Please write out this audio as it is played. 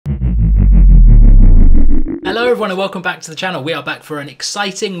Hello everyone and welcome back to the channel. We are back for an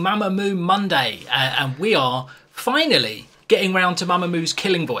exciting Mamamoo Monday and we are finally getting round to Mamamoo's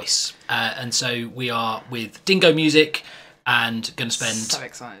Killing Voice. And so we are with Dingo Music and going to spend... So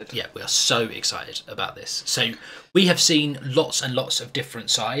excited. Yeah, we are so excited about this. So we have seen lots and lots of different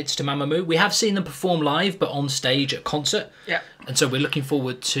sides to Mamamoo. We have seen them perform live but on stage at concert. Yeah. And so we're looking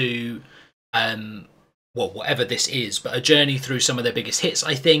forward to... well, whatever this is, but a journey through some of their biggest hits,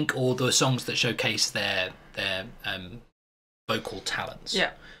 I think, or the songs that showcase their vocal talents.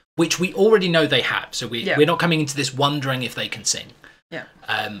 Yeah. Which we already know they have, so we're not coming into this wondering if they can sing. Yeah.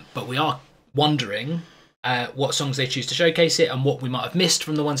 But we are wondering what songs they choose to showcase it and what we might have missed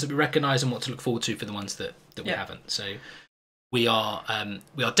from the ones that we recognise and what to look forward to for the ones that we haven't. So we are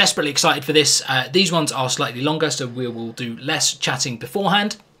desperately excited for this. These ones are slightly longer, so we will do less chatting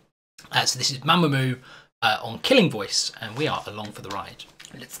beforehand. So this is Mamamoo on Killing Voice, and we are along for the ride.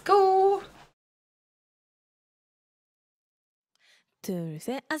 Let's go!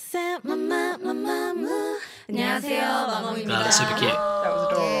 둘셋 아싸 마마마마무 안녕하세요 마마무입니다. That's super cute. That was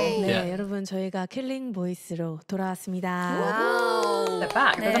adorable. 네, 여러분 저희가 킬링 보이스로 돌아왔습니다. They're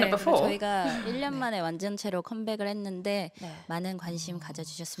back. They've done it before. 저희가 1년 만에 완전체로 컴백을 했는데 많은 관심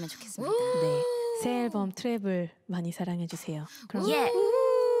가져주셨으면 좋겠습니다. 네, 새 앨범 트랩을 많이 사랑해주세요. 그럼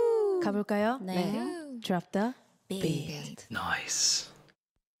가볼까요? 네. Drop the beat. Nice.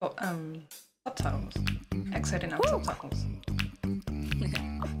 Got subtitles. Exo didn't have subtitles.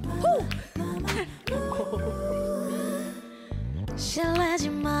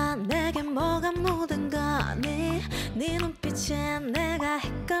 실례지마 내게 뭐가 묻은 거니 네 눈빛에 내가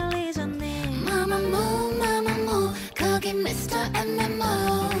헷갈리잖니 Mamamoo Mamamoo 거기 Mr.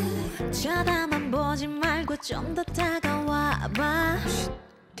 MMO 쳐다만 보지 말고 좀 더 다가와봐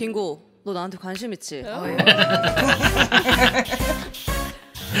딩고 너 나한테 관심 있지?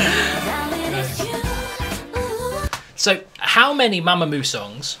 So, how many Mamamoo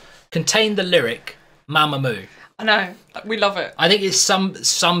songs contain the lyric Mamamoo? I know. We love it. I think it's some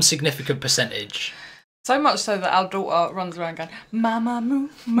significant percentage. So much so that our daughter runs around going, Mamamoo,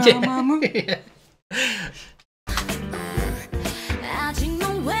 Mamamoo. Yeah.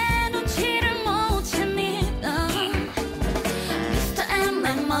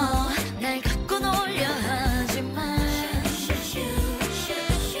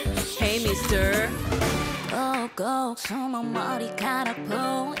 Hey mister Come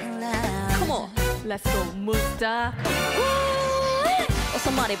on, let's go, Musta.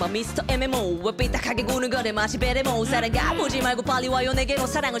 어서 말해봐 미스터 MMO 왜 삐딱하게 구는 거래 마치 베레모 사랑 가보지 말고 빨리 와요 내게로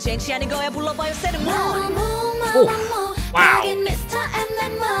사랑을 쟁취하는 거야 불러봐요 세레모 Wow.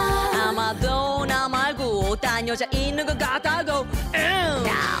 아마도 나 말고 딴 여자 있는 것 같다고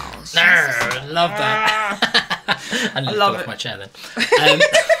Love that. I love it. Off my chair then.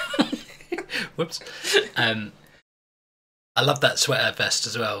 Whoops. I love that sweater vest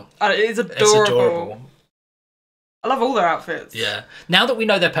as well. It is adorable. It's adorable. I love all their outfits. Yeah. Now that we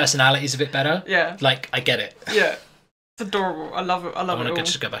know their personalities a bit better, like I get it. Yeah. It's adorable. I love it. I want to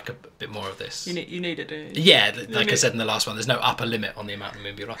just go back a bit more of this. You need it, do you? Yeah, like I said in the last one, there's no upper limit on the amount of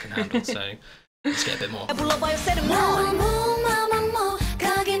Moonbyul I can handle, so let's get a bit more.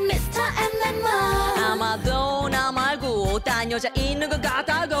 아마도 나 말고 딴 여자 있는 것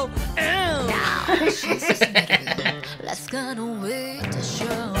같다고 Let's get on with the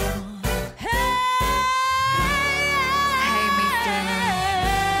show.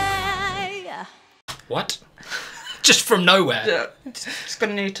 What? Just from nowhere? Yeah. Just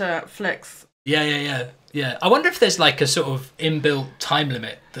gonna need to flex. Yeah. I wonder if there's like a sort of inbuilt time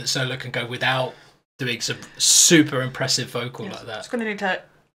limit that Solo can go without doing some super impressive vocal like that. Just gonna need to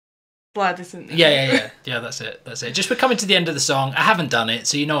slide this in. Yeah, that's it. Just we're coming to the end of the song. I haven't done it,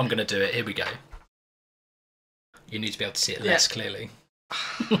 so you know I'm gonna do it. Here we go. You need to be able to see it less clearly.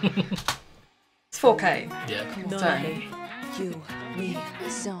 It's 4K. Yeah. 너의 you, me,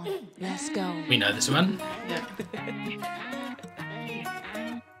 song, let's go. We know this one. Yeah.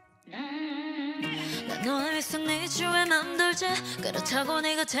 너의 미소 네 주에 맘돌지 그렇다고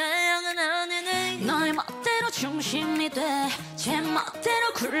네가 태양은 아니네 너의 멋대로 중심이 돼제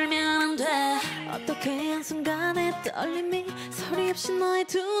멋대로 굴면 안 돼 어떻게 한순간에 떨림이 소리 없이 너의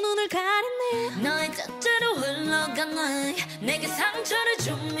두 눈을 가리네 너의 뜻대로 흘러가네 내게 상처를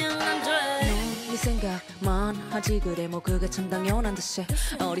주면 안돼 네 생각만 하지 그래 뭐 그게 참 당연한 듯이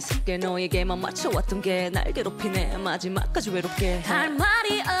어리석게 너에게만 맞춰왔던 게 날 괴롭히네 마지막까지 외롭게 할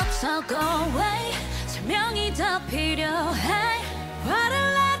말이 없어 go away 설명이 더 필요해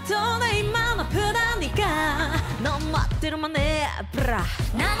화를 내도 내 입만 아프다니까 너 멋대로만 해봐라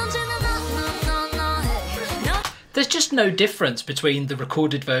난 언제나 너 There's just no difference between the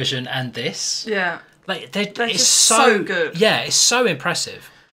recorded version and this. Yeah. Like they're it's just so good. Yeah, it's so impressive.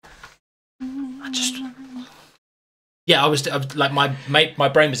 I was like my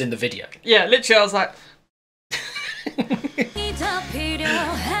brain was in the video. Yeah, literally, I was like.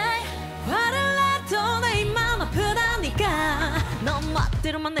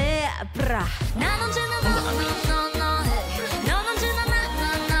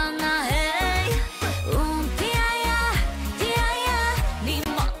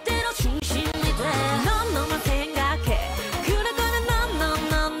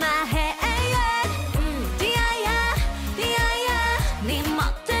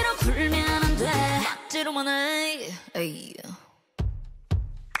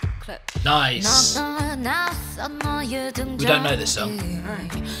 Nice. We don't know this song.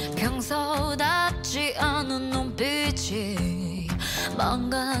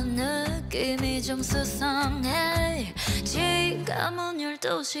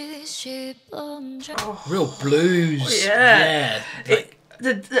 Real blues. Yeah. Like,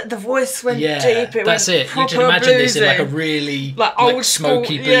 the voice went deep. That's it. You can imagine this in like a really like old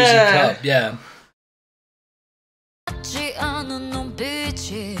smoky bluesy club. Yeah.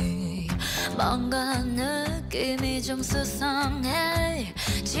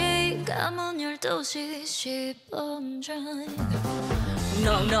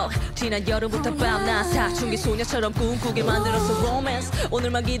 No, 지난 여름부터 밤낮 사춘기 소녀처럼 꿈꾸게 만들었어 romance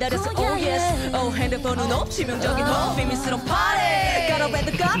오늘만 기다렸어 oh yes 핸드폰은 없 치명적인 호 비밀스러운 party Gotta be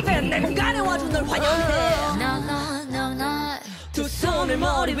the cafe 내 공간에 와줘 널 환영해 No 두 손을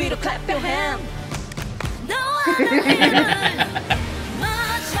머리 위로 clap your hand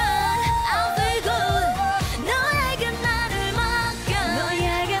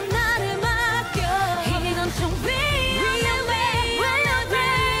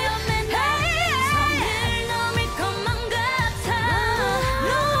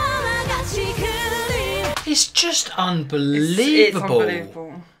It's just unbelievable. It's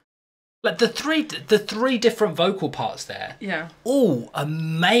unbelievable. Like the three different vocal parts there. Yeah. All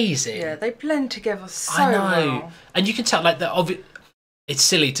amazing. Yeah, they blend together so well. And you can tell like it's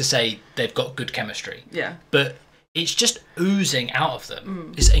silly to say they've got good chemistry. Yeah. But it's just oozing out of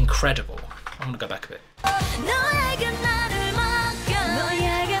them. It's incredible. I'm gonna go back a bit.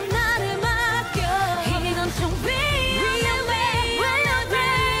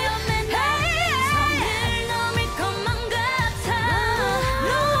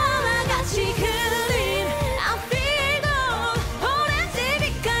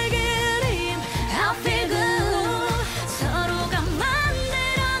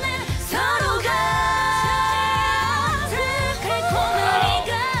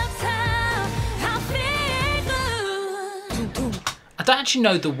 I don't actually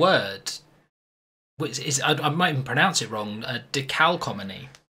know the word. I might even pronounce it wrong. Decalcomany.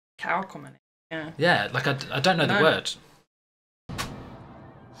 Calcomany. Yeah. Yeah, like I don't know the word.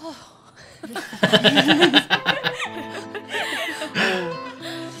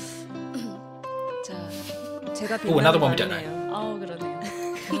 Oh, another one we don't know.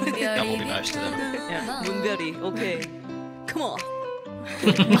 그러네요. That will be most of them. Yeah. 문별이 okay. Come on.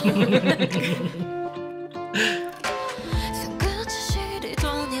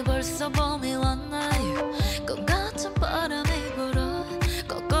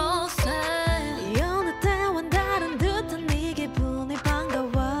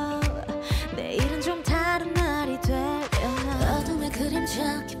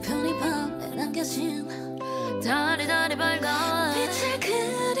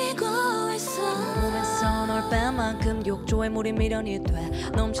 만큼 욕조에 물이 미련이 돼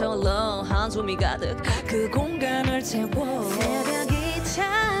넘쳐 love 한숨이 가득 그 공간을 채워 새벽이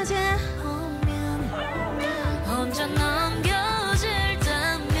찾아오면 혼자 남겨질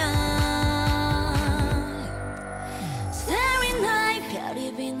때면 Starry night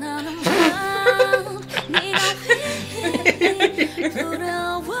별이 빛나는 밤 네가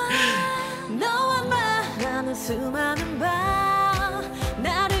불어와 너와 나가는 수많은 밤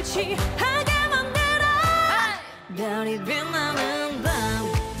나를 취하게 별이 빛나는 밤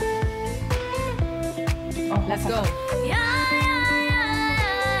Let's go.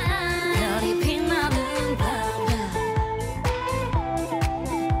 별이 빛나는 밤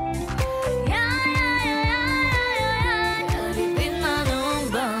별이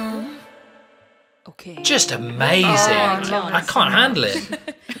빛나는 밤 Okay. Just amazing. I can't handle it.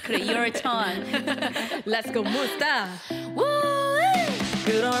 그래, your turn. Let's go, Musta.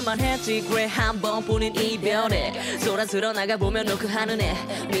 그럴 볼만했지 그래 한 번뿐인 이별에 소란스러 나가보면 너 그 하늘에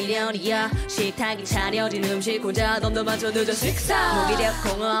미련이야 식탁이 차려진 음식 혼자 덤덤하죠 늦은 식사 무기력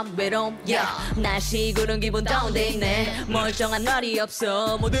공허 외로움 날씨 구른 기분 다운돼 있네 멀쩡한 날이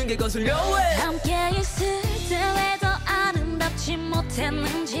없어 모든 게 거슬려 왜 함께 있을 때 왜 더 아름답지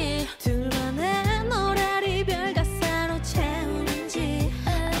못했는지 둘만의 노래를 이별 가사로 채우는지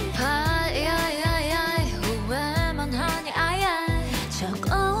후회만 하니 저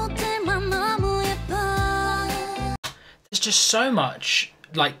꽃들만 너무 예뻐. There's just so much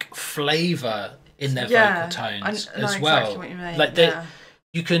like flavour in their vocal tones as well. Exactly what you mean. Like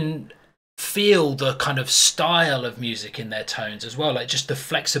you can feel the kind of style of music in their tones as well. Like just the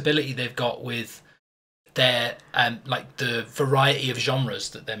flexibility they've got with their like the variety of genres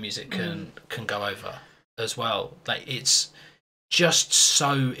that their music can go over as well. Like it's just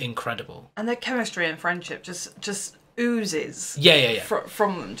so incredible. And their chemistry and friendship just oozes. Yeah.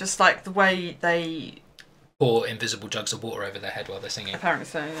 From them, just like the way they pour invisible jugs of water over their head while they're singing. Apparently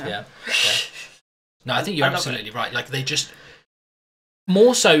so. Yeah. No, I think you're absolutely right. Like they just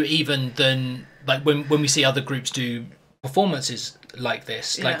more so even than like when we see other groups do performances like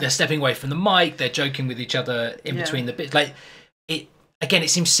this, like they're stepping away from the mic, they're joking with each other in between the bits. Like it again, it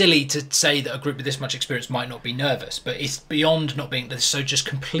seems silly to say that a group with this much experience might not be nervous, but it's beyond not being. They're so just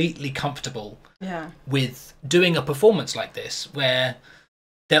completely comfortable with doing a performance like this, where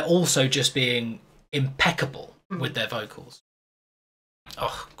they're also just being impeccable with their vocals.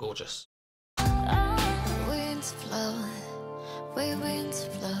 Oh, gorgeous. Winds flow, we winds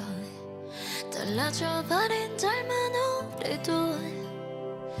flow. 달라져 버린 젊은 우리도.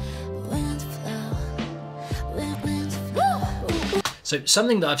 Winds flow, winds flow. So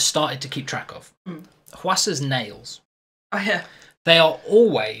something that I've started to keep track of. Hwasa's nails. Oh yeah. They are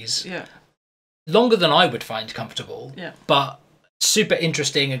always longer than I would find comfortable. Yeah. But super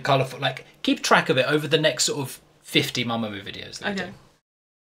interesting and colourful. Like keep track of it over the next sort of 50 Mamamoo videos that we do.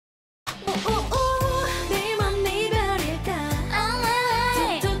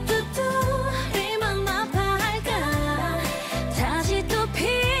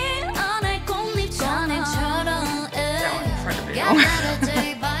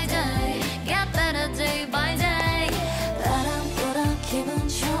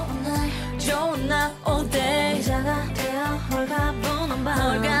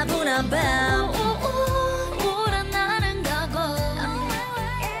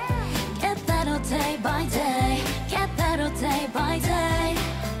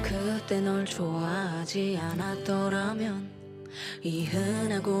 그때 널 좋아하지 않았더라면 이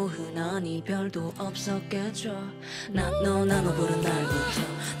흔하고 흔한 이별도 없었겠죠. 난 너 나눠 부른 날부터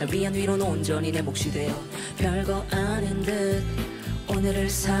날 위한 위로는 온전히 내 몫이 되어 별거 아닌 듯 오늘을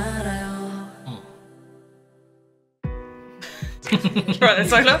살아요. Right, that's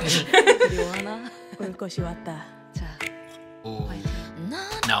solo. 요하나 올 것이 왔다. 자.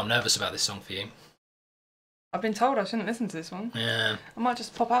 Now I'm nervous about this song for you. I've been told I shouldn't listen to this one. Yeah. I might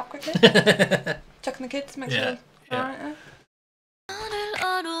just pop out quickly. Checking the kids, make sure. Alright. 나를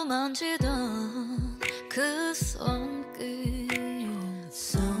어루만지던 그 손길.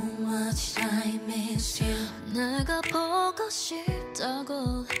 So much I miss you. 내가 보고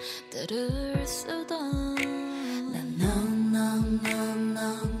싶다고 때를 쓰던.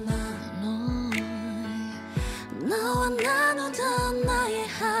 너와 나누던 나의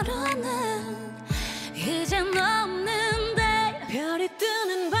하루는 이젠 없는데 별이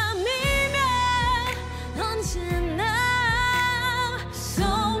뜨는 밤이면 언제나 So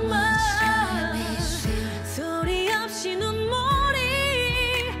much 소리 없이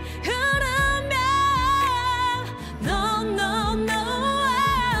눈물이 흐르면 No no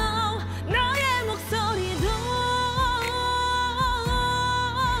no 너의 목소리도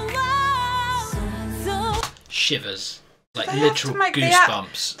Shivers. Like literal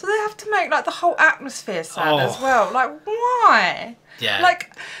goosebumps. Do they have to make like the whole atmosphere sad as well? Like why? Yeah.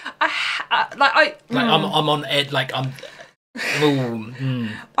 Like I'm on edge. Like I'm.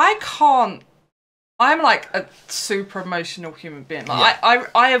 I can't. I'm like a super emotional human being. Like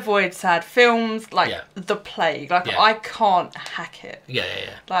I avoid sad films like the plague. Like I can't hack it. Yeah.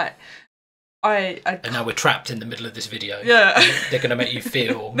 Like and now we're trapped in the middle of this video. Yeah. They're gonna make you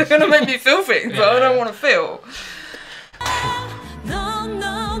feel. They're gonna make me feel things, but I don't want to feel. No,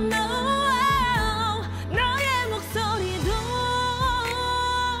 no, no. 너의 목소리도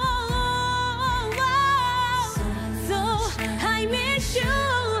So I miss you.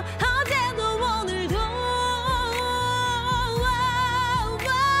 어제도 오늘도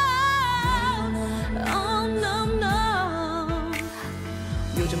Oh no, no.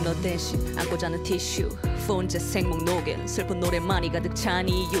 요즘 너 대신 안고 자는 티슈 폰제 생목 녹인 슬픈 노래만이 가득 찬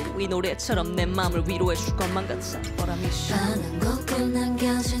이유 이 노래처럼 내 맘을 위로해줄 것만 같아 But I miss you 많은 곳곳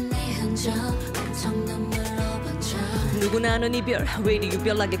남겨진 네 흔적 엄청 눈물로 번져 누구나 아는 이별 왜 이리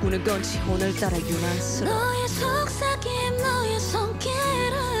유별나게 구는 건지 오늘따라 유난스러워 너의 속삭임 너의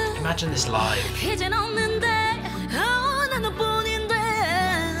손길을 Imagine this live. 이젠 없는데 난 너뿐인데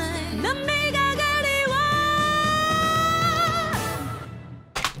난 네가 그리워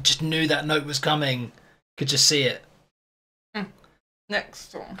Just knew that note was coming. Could just see it.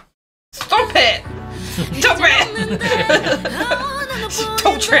 Next song. Stop it! Stop it!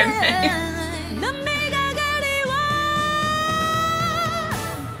 Torturing me. 난 네가 그리워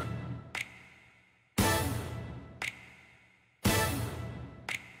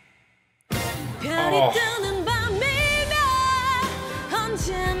별이 뜨는 밤이면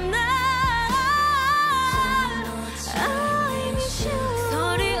언제나 I miss you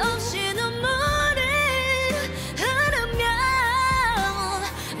소리 없이 눈물이 흐르면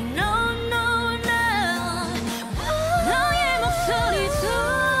No no no 너의 목소리도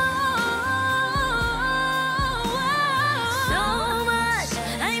So much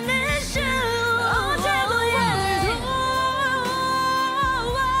I miss you 어제보다도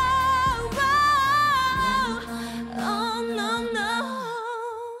Oh no no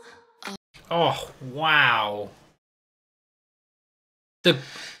Oh wow.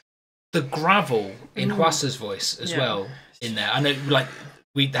 The gravel in Hwasa's voice as well in there. I know, like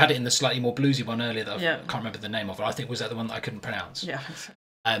we had it in the slightly more bluesy one earlier that I can't remember the name of. I think was that the one that I couldn't pronounce. Yeah.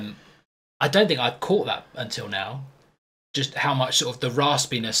 I don't think I'd caught that until now. Just how much sort of the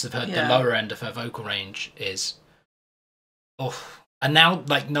raspiness of her, the lower end of her vocal range is. Oh, and now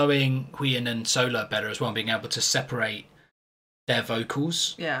like knowing Wheein and Solar better as well, being able to separate their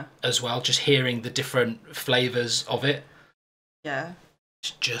vocals as well, just hearing the different flavors of it. Yeah.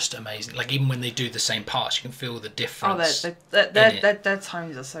 It's just amazing. Like even when they do the same parts, you can feel the difference. Oh, their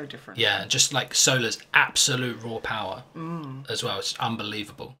tones are so different. Yeah, just like Solar's absolute raw power as well. It's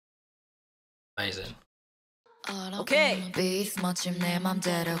unbelievable. Amazing. Okay. Beats 멋짐 내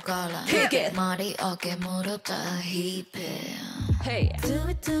맘대로 걸어 Kick it. 머리 어깨 무릎 다 힙해 Hey Do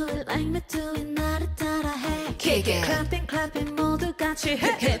it like me do it 나를 따라해 Kick it Clapping clapping 모두 같이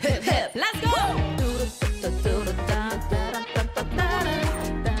Hip hip hip hip Let's go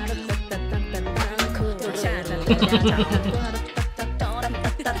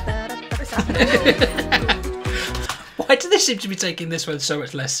Why do they seem to be taking this one so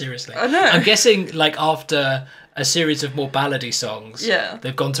much less seriously? I know. I'm guessing like after a series of more ballady songs,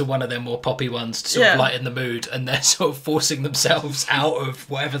 they've gone to one of their more poppy ones to sort of lighten the mood, and they're sort of forcing themselves out of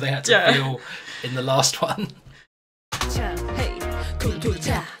whatever they had to feel in the last one. Hey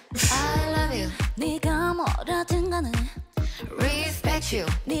I love you 네가 뭐라든 간에 Respect you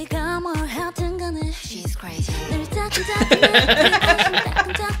네가 뭘 하든 간에 She's crazy 늘 따끈따끈해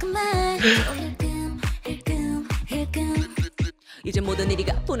따끈따끈해 힐끔 이제 모든 일이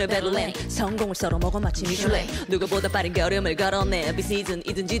가뿐해 베를린 성공을 서로 먹어 마치 미슐랭 누구보다 빠른 걸음을 걸었네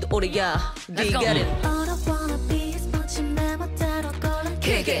비시즌이든지도 오래야 You got it All I wanna be is 멋진 내 멋대로 걸어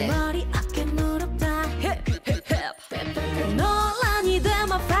Kick it 머리 어깨 무릎 다 Hip hip hip 논란이 돼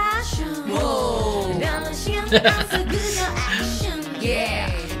my fashion Whoa 나는 신경 안 써 그저 action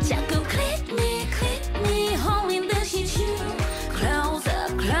Yeah 자꾸 click me 홀린 듯이 춤 Close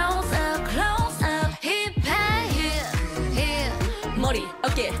up close up close up hip hip 머리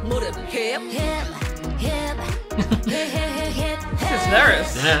어깨 무릎 hip hip It's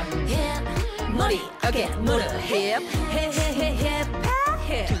hilarious. Yeah. 머리 어깨 무릎 hip hip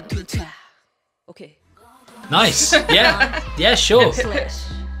Okay Nice. Yeah. Yeah, sure. slash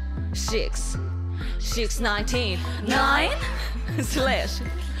 6 619 9 slash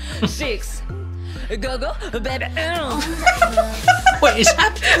 6 go go baby What is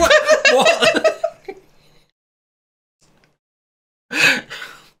happening? What?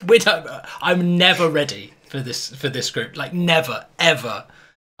 I'm never ready for this group. Like never, ever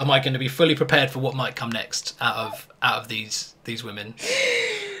am I going to be fully prepared for what might come next out of these women.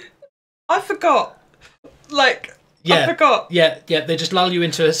 I forgot. Like I forgot. Yeah. They just lull you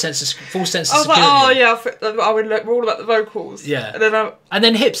into a full sense of I was security. like, oh yeah, I would look all about the vocals. Yeah. And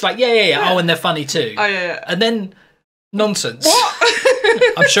then hips, like yeah. Oh, and they're funny too. Oh yeah. And then nonsense.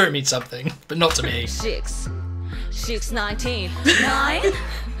 What? I'm sure it means something, but not to me. 6 619 9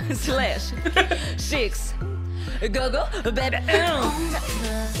 slash 6 go go baby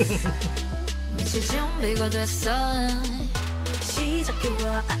미칠 준비가 됐어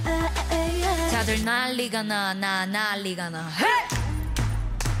시작해봐 다들 난리가 나 난리가 나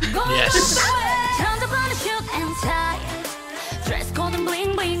Yes. Time to put a shoot and tie Dress code and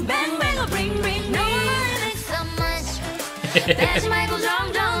bling bling bang bang or ring ring ring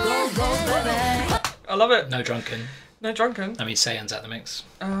I love it. No drunken. No drunken. I mean, Sayan's at the mix.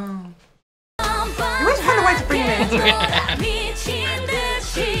 Oh. You always find a way to bring me into it.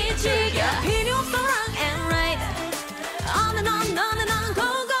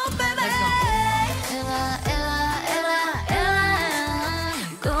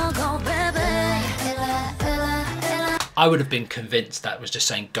 I would have been convinced that was just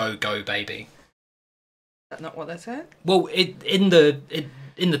saying "Go Go Baby." Is that not what they said? Well, in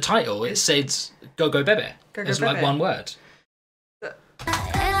the title it says "Go Go Baby." Go, go, it's baby. like one word.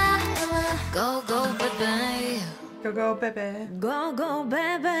 Go go baby. Go go baby. Go go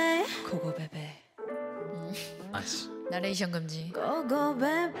baby. Go go baby. Nice. 나레이션 금지. Go go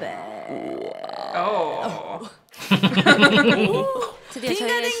baby. Oh. 드디어 저희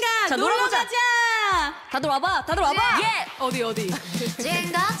딩가딩가 자 놀러 놀러보자. 가자. 다들 와봐. 다들 와봐. 예. 어디?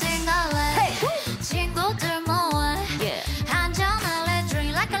 띵가 띵가래. 친구들 모아. 한잔할래.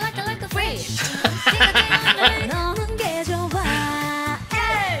 Drink like a fish. 띵가 띵가래. 너는 게 좋아.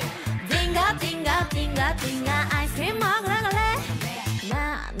 띵가 띵가 띵가 띵가 아이스크림 먹으러 갈래.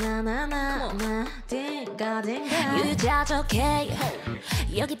 나나나나나 딩가딩가. 유자적해.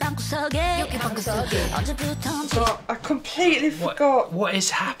 여기 방구석에 언제부턴지. I completely forgot What is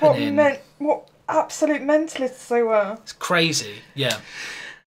happening? what absolute mentalists they were. It's crazy. Yeah.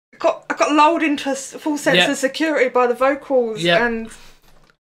 I got lulled into a full sense of security by the vocals, and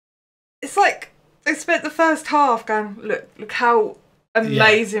it's like they spent the first half going, look how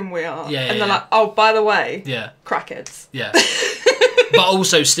amazing we are, and they're like, oh, by the way, crackheads. Yeah. But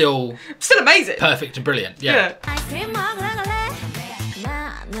also still amazing, perfect and brilliant. Yeah.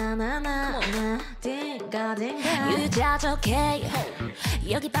 나나나나나 딩가딩가. 유자적해.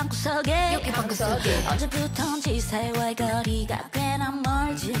 여기 방구석에 언제부턴지 사이와의 거리가 꽤나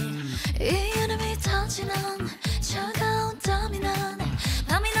멀지. 이 여름이 터지는 차가운 땀이 나네.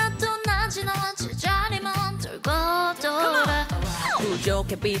 밤이 나도 낮이 나 제자리만 돌고 돌아.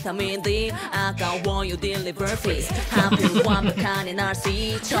 부족해 비타민 D 아까워 you deliver feast. 하필 완벽한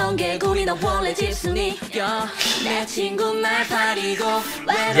NRC 청개구리나 원래 집순이. 내 친구 날 파리고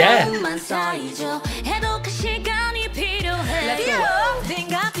외로움만 쌓이죠. 해독할 시간이 필요해.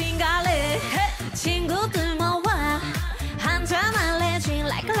 딩가딩가래. 친구들 모아 한잔할래. Drink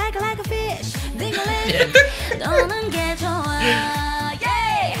like a fish. 딩갈래. 너는 게 좋아.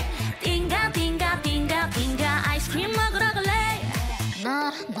 띵가 띵가 띵가 띵가 아이스크림 먹으러 갈래.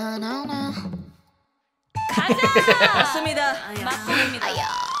 나나나나. 가자. 맞습니다.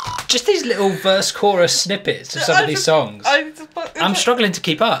 Just these little verse chorus snippets of some of these songs. I'm struggling to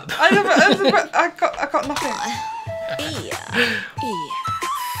keep up. I got nothing.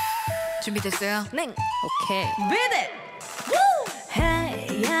 준비됐어요? 네. 오케이. Beat it.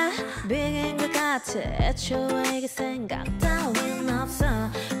 Hey, yeah, 비긴 것 같아. 애초에 이게 생각 따윈 없어.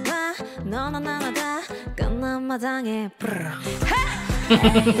 봐, 너나 나나 다 끝난 마당에.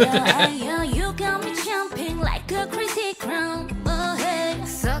 Hey, yo, you got me jumping like a crazy crown. Oh, hey.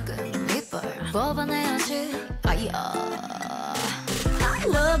 썩은 이빨 뽑아내야지. I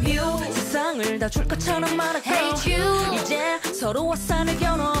love you. 세상을 다 줄 것처럼 말하고. Hate you. 이제 서로 화살을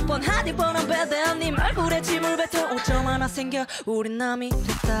겨눠 뻔하디 뻔한 배대 네 얼굴에 침을 뱉어 오점 하나 생겨 우린 남이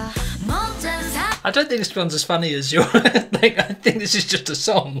됐다. I don't think this one's as funny as your. Like, I think this is just a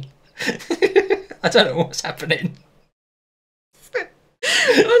song. I don't know what's happening.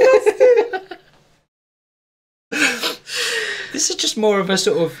 This is just more of a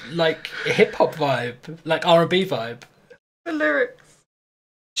sort of like hip hop vibe, like R&B vibe. The lyrics.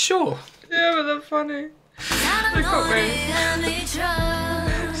 Sure. Yeah, but they're funny. They got me.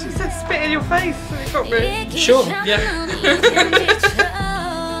 She said spit in your face. They got me. Sure. Yeah.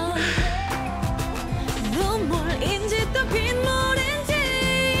 눈물인지 또 빗물인지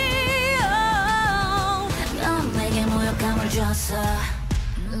넌 내게 모욕감을 줬어.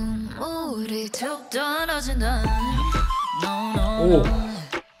 눈물이 툭 떨어진다. No, no, Oh.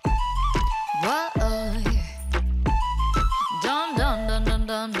 Whoa. Dun, dun, dun, dun,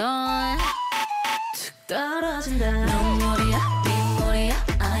 dun, dun. 툭 떨어진다. 눈물이야, 빗물이야,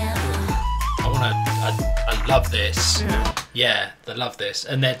 아야. I love this. Yeah, I love this.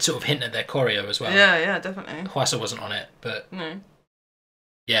 And they're sort of hinting at their choreo as well. Yeah, definitely. Hwasa wasn't on it, but No.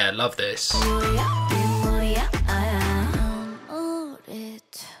 yeah, love this. 빗물이야, 빗물이야, 아야.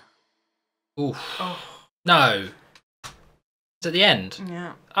 Oof. Oh. No. It's at the end.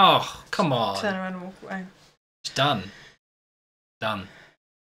 Yeah. Oh, come on. Turn around and walk away. It's done. Done.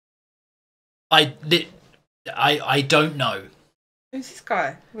 I don't know. Who's this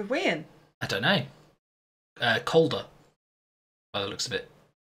guy? With Wheein? I don't know. Colder. By the looks of it.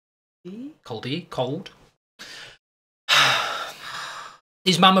 Coldy? Cold?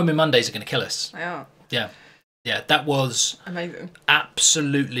 These Mamamoo Mondays are going to kill us. They are. Yeah. Yeah, that was amazing.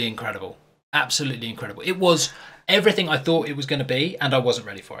 Absolutely incredible. Absolutely incredible. It was everything I thought it was going to be, and I wasn't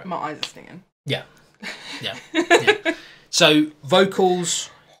ready for it. My eyes are stinging. Yeah. Yeah. Yeah. So,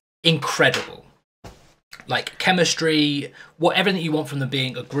 vocals, incredible. Like, chemistry, everything you want from them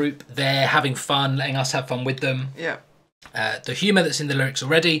being a group. They're having fun, letting us have fun with them. Yeah. The humour that's in the lyrics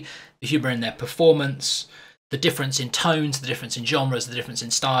already, the humour in their performance, the difference in tones, the difference in genres, the difference in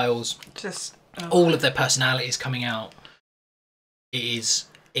styles. Just... all of their personalities coming out. It is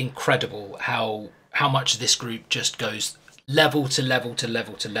incredible how much this group just goes level to level to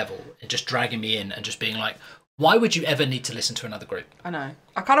level to level, and just dragging me in and just being like, why would you ever need to listen to another group? I know.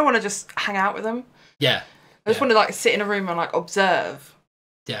 I kind of want to just hang out with them. Yeah. I just want to like sit in a room and like observe.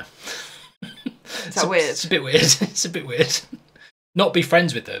 Yeah. Is that weird? It's a bit weird. It's a bit weird. Not be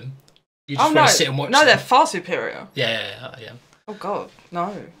friends with them. You just want to sit and watch them. No, they're far superior. Yeah. Oh God,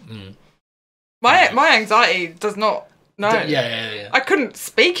 no. My anxiety does not. No. Yeah. I couldn't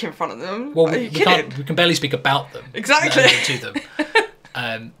speak in front of them. Well, we can barely speak about them. Exactly. To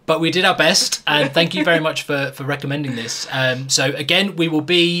them. But we did our best, and thank you very much for recommending this. So again, we will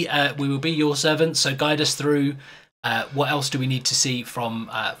be your servants. So guide us through. What else do we need to see from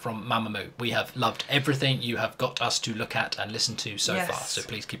Mamamoo? We have loved everything you have got us to look at and listen to so far. So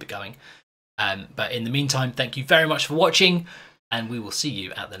please keep it going. But in the meantime, thank you very much for watching, and we will see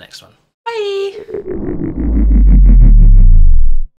you at the next one. Bye.